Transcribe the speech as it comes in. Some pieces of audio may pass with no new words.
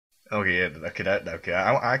Okay, yeah, okay, okay.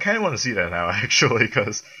 I kind of want to see that now, actually,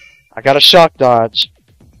 because I got a shock dodge,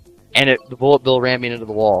 and the bullet bill ran me into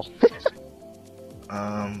the wall.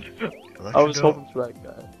 um, I was Electro. hoping for that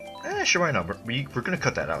guy. Sure, why not? We're gonna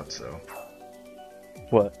cut that out. So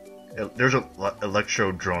What? there's a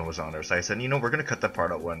electro drone was on there, so I said, we're gonna cut that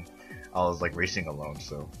part out when I was like racing alone.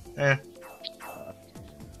 So,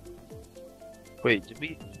 Wait, did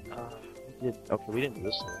we? We did. Okay, we didn't do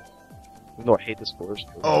this one. Even though I hate this course.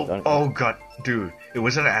 Oh god, dude, it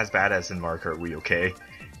wasn't as bad as in Mario Kart Wii, okay?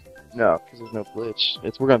 No, because there's no glitch.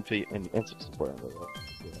 We're gonna be in N64 though.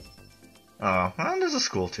 Yeah. Well, there's a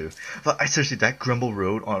school too. But I seriously, that Grumble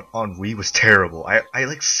Road on Wii was terrible. I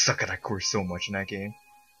like suck at that course so much in that game.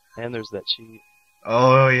 And there's that cheat.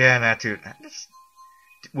 Oh yeah, that too.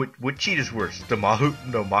 What cheat is worse, the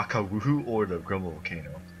Makawuhu or the Grumble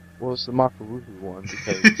Volcano? Well, it's the Makaruhu one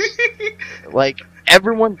because, like,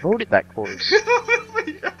 everyone voted that course.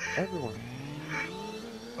 Everyone.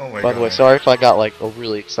 Oh my god. By the way, sorry if I got like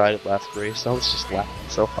really excited last race. I was just laughing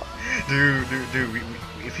so hard. Dude,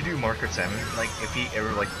 if you do Mario Kart 7, like, if he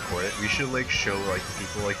ever like record it, we should like show like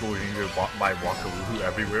people like who are gonna buy Wakawuhu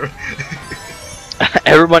everywhere.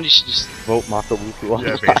 Everybody should just vote Makaruhu on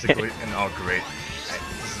Yeah, basically. And oh great,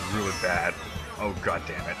 this is really bad. Oh god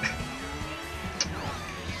damn it.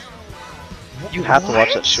 You have to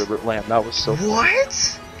watch that Sherbert Lamb. That was so.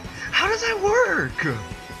 What? How does that work?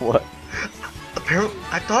 What? Apparently,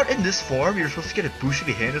 I thought in this form you were supposed to get a boost if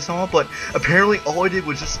you hit someone, but apparently all I did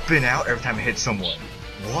was just spin out every time I hit someone.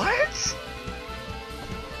 What?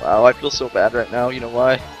 Wow, I feel so bad right now. You know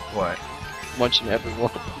why? What? Munching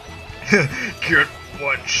everyone. Get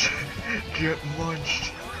munched. Get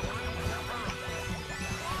munched.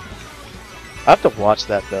 I have to watch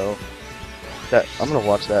that though. I'm gonna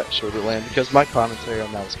watch that Sherbert Lamb because my commentary on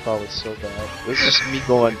that was probably so bad. It was just me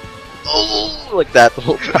going, oh, like that the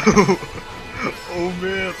whole time. Oh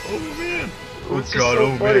man, oh man. Oh It's just god, so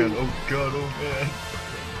oh funny. man, oh god, oh man.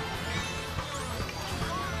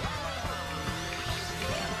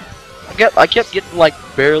 I kept getting like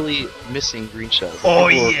barely missing green shells. Oh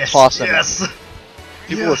People were yes, tossing yes. Them.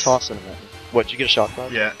 People yes. were tossing them at me. What, did you get a shock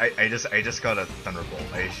dodge? Yeah, I just got a thunderbolt.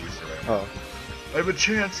 I just used it right now. Oh. I have a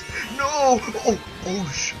chance. No!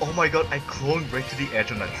 Oh my god, I cloned right to the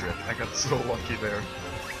edge on that drift. I got so lucky there.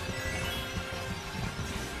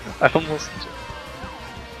 I almost.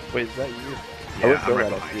 Wait, is that you? I Yeah, wouldn't I'm throw right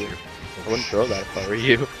that at behind you. you. I wouldn't throw that if I were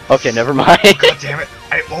you. Okay, never mind. God damn it!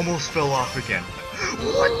 I almost fell off again.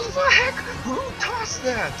 What the heck? Who tossed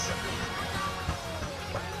that?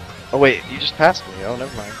 Oh wait, you just passed me. Oh,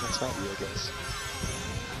 never mind. That's not you, I guess.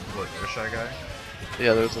 What, you're a shy guy?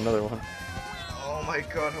 Yeah, there's another one. Oh my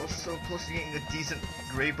god, I was so close to getting a decent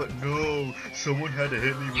grade, but no! Someone had to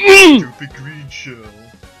hit me with a stupid green shell.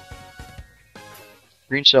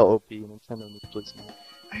 Green shell OP. Nintendo needs to please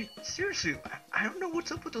me. Seriously, I don't know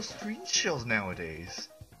what's up with those green shells nowadays.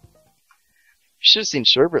 You should have seen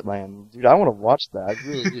Sherbert Land, dude. I want to watch that. I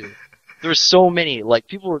really do. There's so many. Like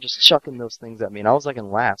people were just chucking those things at me, and I was like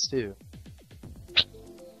in last too.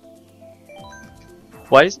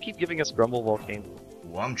 Why does it keep giving us Grumble Volcano?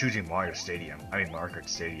 Well, I'm choosing Mario Stadium. I mean Mario Kart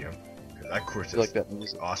Stadium. Because that course is Like that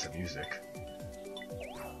music. awesome music.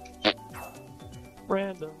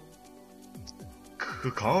 Random.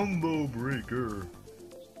 Combo breaker.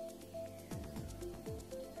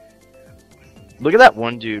 Look at that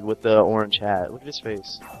one dude with the orange hat. Look at his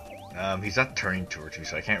face. He's not turning towards me,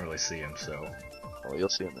 so I can't really see him, so... Oh, you'll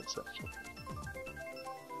see him in section.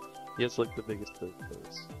 He has like the biggest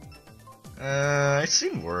face. I've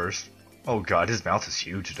seen worse. Oh god, his mouth is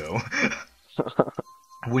huge, though.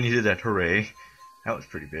 When he did that hooray, that was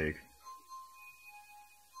pretty big.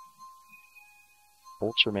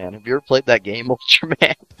 Ultraman. Have you ever played that game,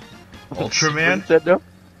 Ultraman? Ultraman? Nintendo?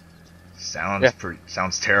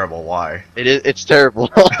 Sounds terrible, why? It is. It's terrible.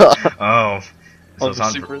 Oh. So On it's the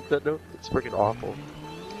on Super Nintendo, it's freaking awful.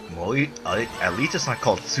 Well, at least it's not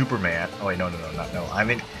called Superman. Oh wait, no. I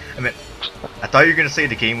mean, I thought you were gonna say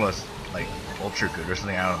the game was like ultra good or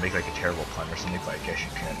something. I don't know, make like a terrible pun or something, but I guess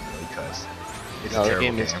you can't really because it's No, a the terrible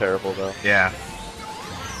game is terrible though. Yeah.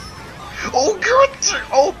 Oh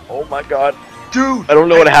god! Oh my god. Dude! I don't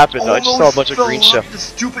know what happened. I just saw a almost bunch of fell green off shells. the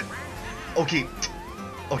stupid. Okay,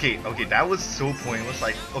 that was so pointless.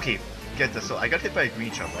 Like, okay, get this. So I got hit by a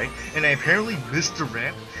green shell, right? And I apparently missed the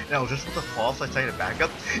ramp, and I was just about to fall, so I decided to back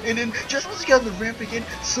up. And then, just once I got on the ramp again,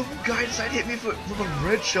 some guy decided to hit me with a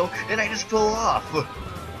red shell, and I just fell off.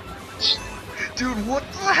 Dude, what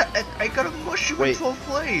the heck? I got a mushroom in 12th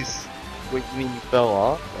place. Wait, you mean you fell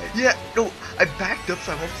off? Like, Yeah, no, I backed up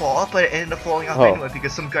so I won't fall off, but I ended up falling off Oh. anyway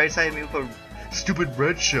because some guy decided to hit me with a stupid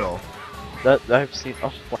red shell. that I've seen.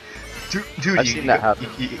 Oh, Dude, I've seen that happen.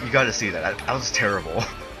 You gotta see that. That was terrible.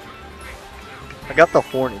 I got the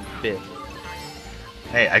horn in 5th.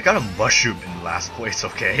 Hey, I got a mushroom in last place,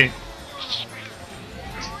 okay?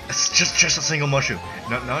 It's just a single mushroom.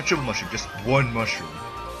 Not a triple mushroom, just one mushroom.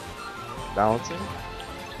 Balancing?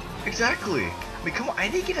 Exactly. I mean, come on, I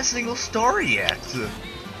didn't get a single star yet.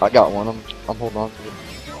 I got one. I'm holding on to it.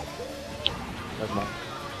 Never mind.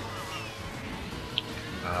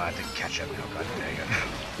 I have to catch up now, god dang it.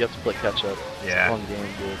 You have to play catch up. Yeah. It's a fun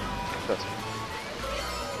game, dude. Trust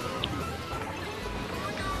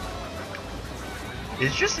me.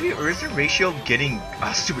 Is it just me, or is the ratio of getting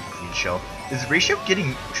stupid green shell? Is the ratio of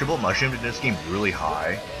getting triple mushrooms in this game really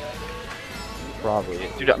high? Probably.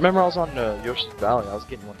 Dude, I remember I was on Yoshi's Valley. I was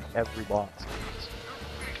getting one every box.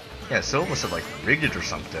 Yeah, so must have like rigged it or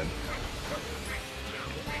something.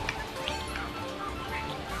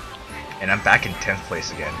 And I'm back in 10th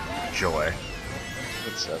place again. Joy.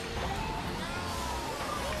 It's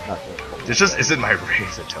not good. This just isn't my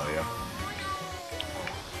race, I tell you.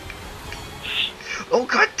 Oh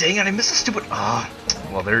god dang it, I missed a stupid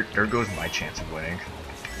well there goes my chance of winning.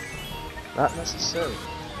 Not necessarily. You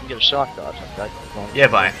can get a shock dodge like that. Yeah,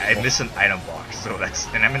 but I missed an item box, so that's,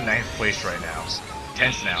 and I'm in 9th place right now.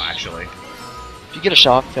 10th now actually. If you get a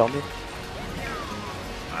shock, tell me.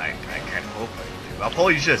 I kind of hope I do. I'll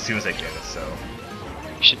probably use it as soon as I get it, so.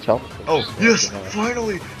 You should tell me. Oh, yes!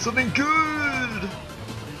 Finally! Something good!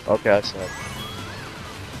 Okay, I said.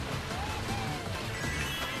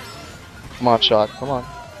 Come on, shock. Come on.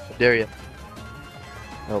 I dare you.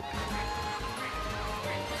 Nope.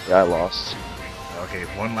 Yeah, I lost. Okay,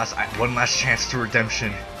 one last chance to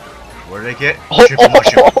redemption. What did I get? Oh, Triple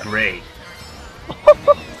mushroom. Great.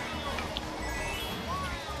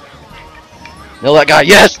 Nail that guy.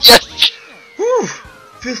 Yes! Yes! Whew!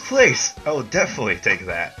 5th place! I will definitely take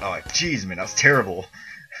that. Oh, jeez, man, that was terrible.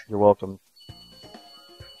 You're welcome.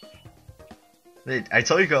 I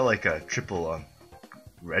told you got like a triple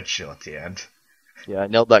red shell at the end. Yeah, I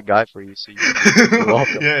nailed that guy for you, so you're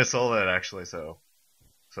welcome. Yeah, I saw that actually, so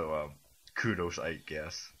kudos, I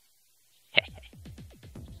guess.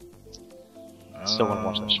 Still want to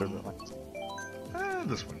watch that shirt.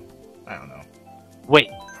 This one. I don't know. Wait!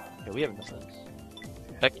 Yeah, we haven't done this.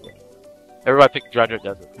 Heck yeah. Everybody pick Dry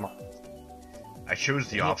Desert, come on. I chose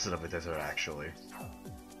the opposite of a desert, actually.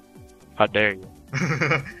 How dare you.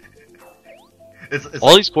 it's All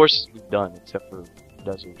like, these courses we've done, except for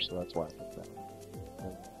desert, so that's why I picked that.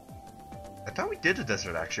 I thought we did the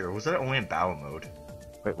desert, actually, or was that only in battle mode?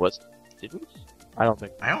 Wait, did we? I don't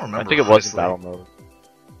think. I don't remember. I think it was honestly. in battle mode.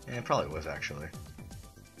 Yeah, it probably was, actually.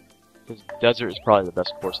 Because desert is probably the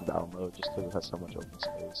best course in battle mode, just because it has so much open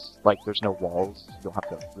space. Like, there's no walls, you don't have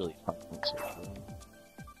to really constantly search for them.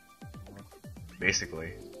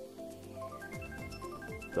 Basically.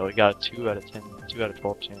 So we got a 2 out of 10, 2 out of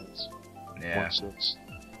 12 chance. Yeah. 1-6.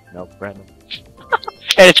 Nope, random.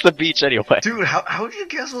 And it's the beach anyway. Dude, how did you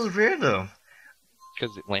guess it was random?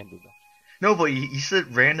 Because it landed though. No, but you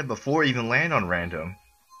said random before it even land on random.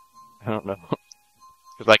 I don't know.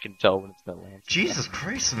 Because I can tell when it's gonna land. Jesus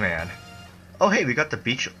Christ, man. Oh, hey, we got the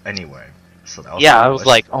beach anyway. So that was yeah, I was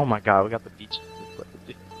like, oh my god, we got the beach.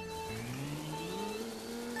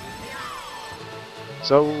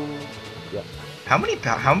 So, yeah. How many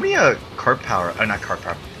cart power? Not cart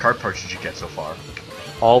power. Cart parts did you get so far?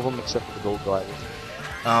 All of them except for the gold glider.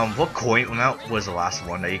 What coin amount was the last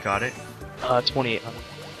one that you got it? 2,800.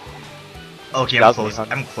 Okay, I'm close.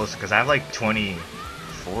 I'm close because I have like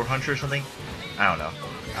 2,400 or something. I don't know.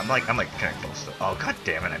 I'm like kind of close to. Oh god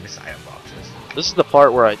damn it! I missed item boxes. This is the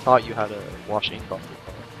part where I taught you how to wash ink off your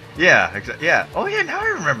car. Yeah, yeah. Oh yeah, now I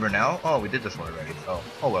remember now. Oh, we did this one already. Oh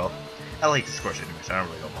well. I like this course anyway, so I don't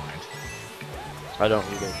really mind. I don't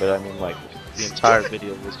either, but I mean like the entire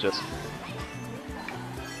video was just.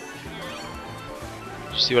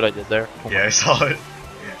 Did you see what I did there? Oh yeah, I saw it.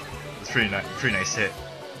 It's pretty nice hit.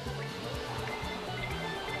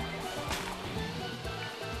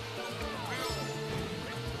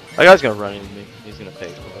 That guy's gonna run into me. He's gonna pay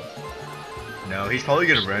for it. No, he's probably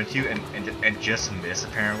gonna run into you and just miss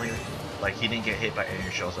apparently. Like he didn't get hit by any of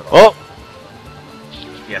your shells at all. Oh!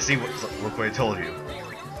 Yeah, see look what I told you.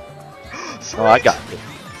 Oh, I got it.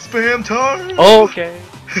 Spam time! Oh, okay.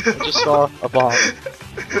 I just saw a bomb.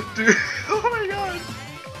 Dude, oh my god.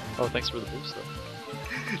 Oh, thanks for the boost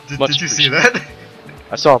though. Did you see that?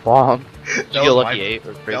 I saw a bomb. Did you That get a was lucky 8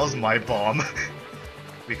 or crazy? That was my bomb.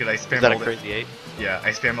 Because I spammed Is that a all crazy 8? Yeah,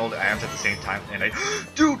 I spammed all the items at the same time, and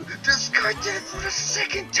dude, this guy did it for the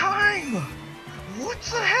second time! What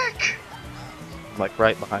the heck? I'm like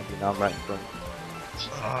right behind you, now I'm right in front of you.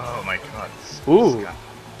 Oh my god. Ooh!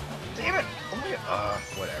 Damn it! Oh my,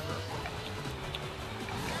 whatever.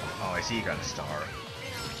 I see you got a star.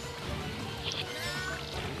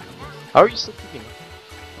 How are you still keeping?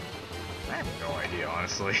 I have no idea,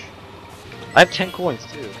 honestly. I have 10 coins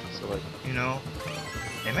too, so like. You know,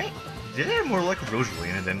 did I have more luck with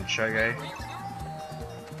Rosalina than Shy Guy?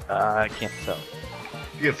 I can't tell.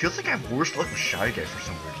 Yeah, it feels like I have worse luck with Shy Guy for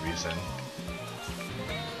some weird reason.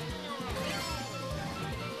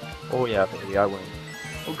 Oh yeah, baby, I win.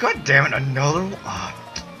 Oh god damn it, another one?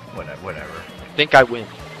 Whatever. I think I win.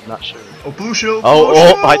 I'm not sure. Oh, blue shell!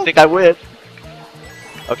 Oh, I think I win.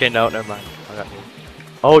 Okay, no, never mind. I got moved.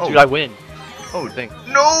 Oh, dude, I win. Oh, Think.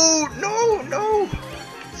 No!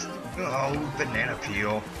 Oh, banana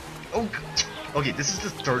peel. Oh, okay, this is the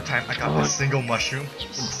third time I got this single mushroom in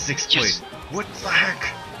 6th place. What the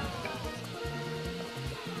heck?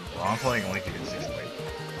 Well, I'm playing only to get 6th place.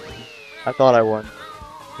 I thought I won,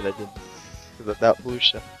 but I didn't. Because of that blue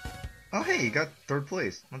shell. Oh, hey, you got 3rd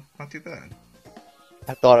place. Not too bad.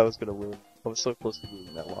 I thought I was gonna win. I was so close to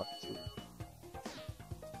losing that lock too.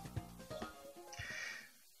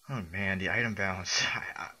 Oh man, the item balance.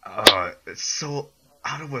 It's so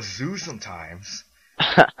out of a zoo sometimes.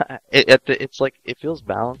 It's like, it feels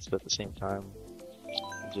balanced, but at the same time,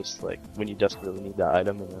 just like, when you desperately need that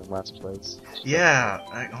item and then in last place. Yeah,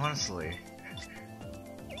 honestly.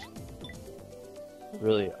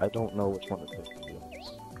 Really, I don't know which one to pick, to be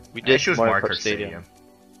honest. We did Mario Kart Stadium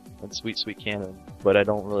and Sweet Sweet Cannon, but I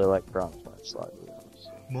don't really like Brown Flat Slide, to be honest.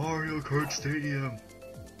 Mario Kart Stadium.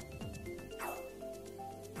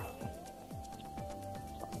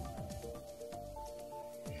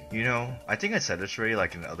 You know, I think I said this already,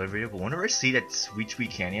 like in another video, but whenever I see that Sweet Sweet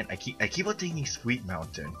Canyon, I keep on thinking Sweet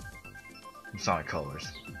Mountain from Sonic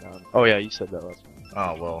Colors. Oh yeah, you said that last time.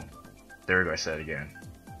 Oh well, there we go. I said it again.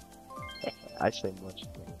 I say much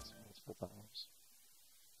things multiple times.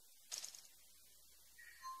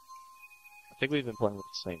 I think we've been playing with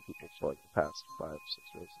the same people for like the past 5 or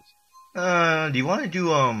 6 races. Do you want to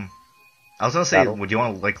do I was gonna say, Battle? would you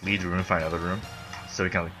want to like leave the room and find another room, so we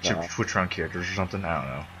can like No. switch around characters or something? I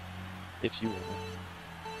don't know. If you want.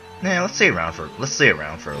 Nah, let's stay around for a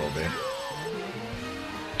little bit.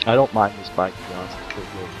 I don't mind this bike, to be honest. It's pretty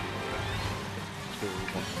good. It's really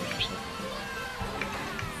 100%.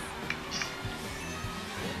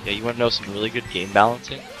 Yeah, you want to know some really good game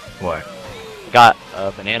balancing? What? I got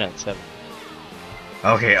a banana in 7.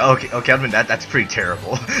 Okay, I mean that's pretty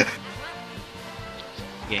terrible.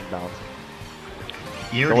 Game balancing.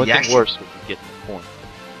 You The know, only thing worse would be getting the point.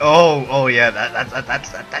 Oh yeah,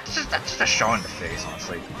 that's just a shot in the face,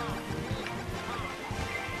 honestly.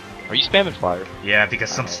 Are you spamming fire? Yeah, because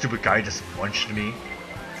some stupid guy just punched me,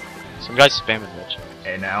 Some guy's spamming red shell.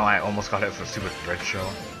 and now I almost got hit for a stupid red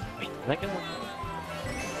shell. Wait, did I get one?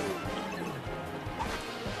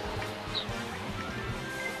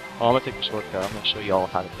 Oh, I'm gonna take the shortcut. I'm gonna show you all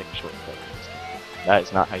how to take a shortcut. That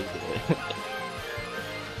is not how you do it.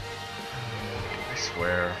 I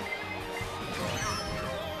swear.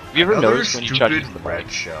 Have you ever Another noticed when you try to use the stupid bike?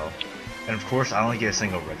 red shell, and of course I only get a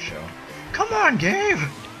single red shell. Come on, Gabe!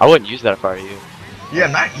 I wouldn't use that if I were you. Yeah,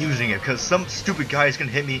 I'm not using it because some stupid guy is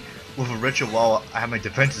gonna hit me with a red shell while I have my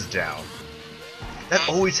defenses down. That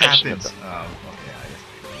always I shouldn't happens. have Okay, I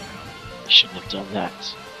guess. You shouldn't have done that.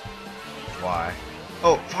 Why?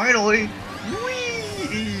 Oh, finally!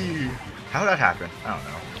 Whee! How'd that happen? I don't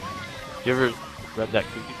know. You ever read that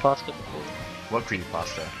creepypasta before? What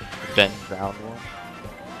creepypasta? The Ben Brown one?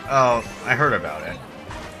 Oh, I heard about it.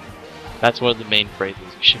 That's one of the main phrases.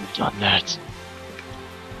 You shouldn't have done that.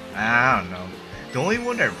 I don't know. The only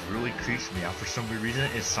one that really creeps me out for some weird reason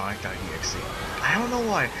is Sonic.exe. I don't know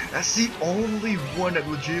why. That's the only one that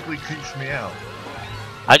legitimately creeps me out.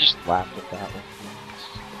 I just laughed at that one.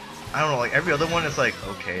 I don't know, like every other one is like,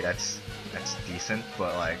 okay, that's decent,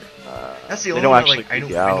 but like that's the they only don't one actually like I creep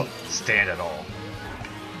you don't out. stand at all.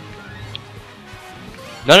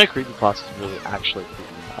 None of creepypastas really actually creep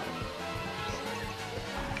me out.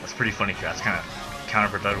 That's pretty funny, 'cause that's kind of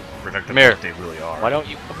counterproductive Come here. what they really are. Why don't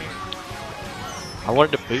you come here? I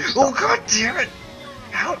wanted to boost. Oh them. god damn it!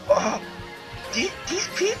 How? Oh, these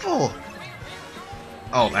people!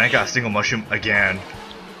 Oh, and I got a single mushroom again.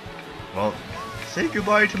 Well, say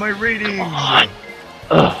goodbye to my ratings. Come on.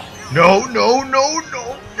 Ugh. No!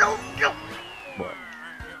 What?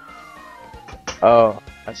 Oh,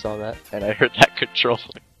 I saw that, and I heard that controller.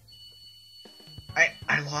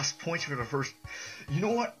 I lost points for the first. You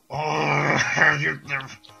know what? Oh,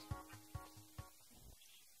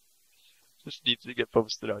 This needs to get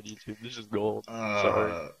posted on YouTube. This is gold. uh,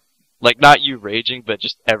 Sorry. Like, not you raging, but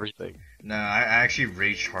just everything. No, I actually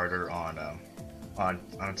raged harder on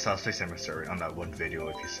South State Cemetery on that one video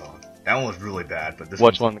if you saw it. That one was really bad, but this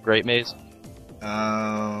Which one's- one? The Great Maze?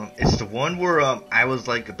 It's the one where I was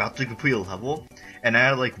like about to complete a level, and I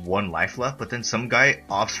had like 1 life left, but then some guy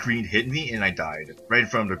off screen hit me and I died right in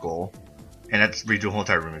front of the goal, and that's redo the whole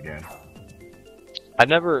entire room again. I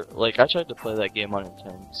never like. I tried to play that game on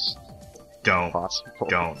intense. Don't, Impossible.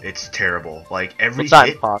 don't. It's terrible. Like every It's not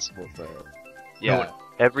hit. impossible, but yeah, No,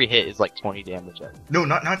 every hit is like 20 damage. no,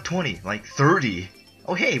 not 20, like 30.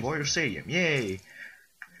 Oh hey, Warrior Stadium, yay!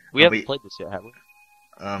 We haven't wait. played this yet, have we?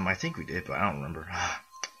 I think we did, but I don't remember.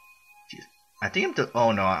 Jeez. I think I'm the.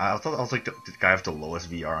 Oh no, I thought I was like the guy with the lowest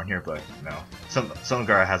VR on here, but no. Some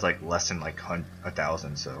guy has like less than like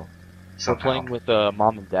 1,000. So We're playing with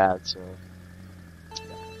mom and dad, so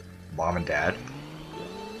mom and dad.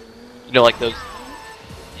 you know, like those.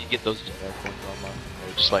 You get those generic ones online.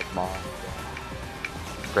 They're just like mom,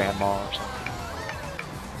 grandma, or something.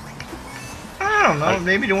 I don't know. Like,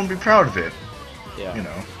 maybe they won't be proud of it. Yeah. You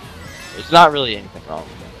know. There's not really anything wrong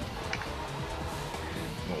with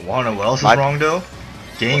it. Wanna know what else is wrong though?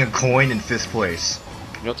 Getting a coin in 5th place.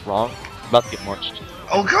 You know what's wrong? I'm about to get marched.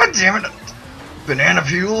 Oh god damn it! Banana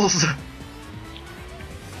fuels!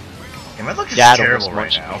 Yeah, my luck is terrible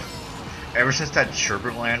right now. Ever since that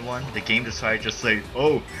Sherbert Land one, the game decided to just say,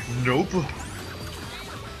 oh, nope.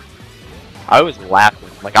 I was laughing.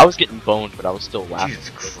 Like, I was getting boned, but I was still laughing. Jesus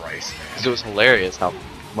Christ, man. Because it was hilarious how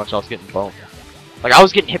much I was getting boned. Like, I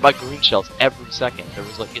was getting hit by green shells every second. There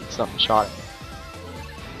was, like, getting something shot at me.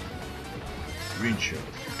 Green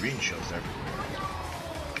shells everywhere.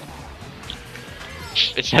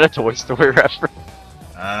 Is that a Toy Story reference?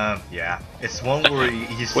 Yeah. It's one where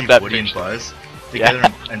you see that Woody and picture? Buzz together,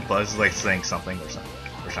 and Buzz is like saying something or something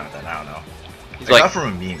like that. I don't know. He's I like, got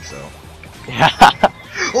from a meme, so. yeah.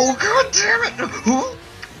 Oh god damn it! Who?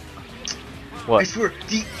 What? I swear,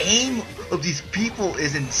 the aim of these people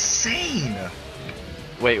is insane.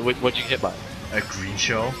 Wait, what'd you hit by? A green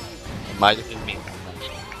shell, It might have been me.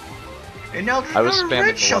 and now there's I was another spamming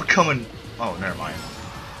red the shell one. coming. Oh, never mind.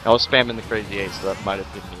 I was spamming the crazy 8, so that might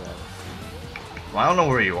have been me. Well, I don't know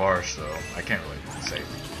where you are, so I can't really say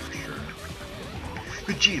for sure.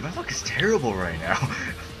 But gee, my luck is terrible right now.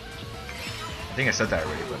 I think I said that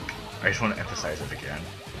already, but I just want to emphasize it again.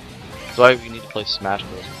 So we need to play Smash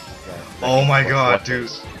Bros. Oh my god, dude!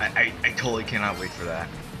 I totally cannot wait for that.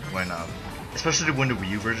 When especially when the Wii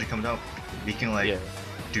U version comes out, we can like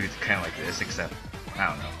do kind of like this, except I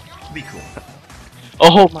don't know, it'd be cool.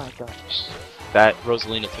 Oh my gosh, that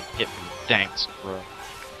Rosalina took a hit from me. Thanks, bro.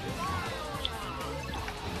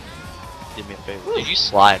 Did me a favor. Whew. Dude, you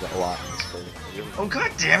slide a lot in this thing. Oh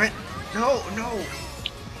god damn it! No, no!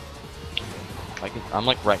 I'm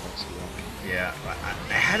like right next to you. Yeah,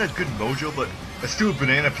 I had a good mojo, but a stupid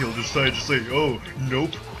banana peel decided to say, oh, nope.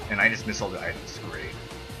 And I just missed all the items. Great.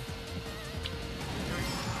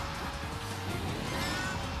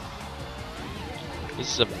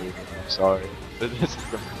 This is amazing. I'm sorry.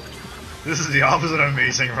 This is the opposite of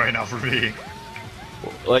amazing right now for me.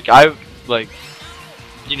 Like,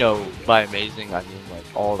 you know, by amazing, I mean, like,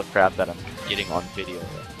 all the crap that I'm getting on video.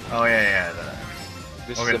 Oh, yeah.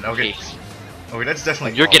 This Okay, is okay. amazing. Okay, that's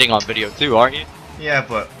definitely. Like, you're getting on video too, aren't you? Yeah,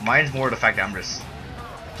 but mine's more the fact that I'm just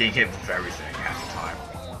getting hit with everything half the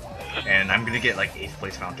time. And I'm gonna get like 8th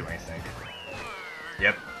place if I don't do anything.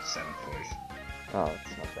 Yep, 7th place. Oh,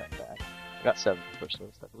 it's not that bad. I got 7 first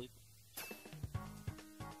place, I believe.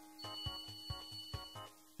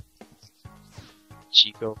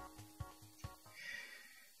 Chico.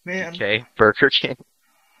 Man. Okay, Burger King.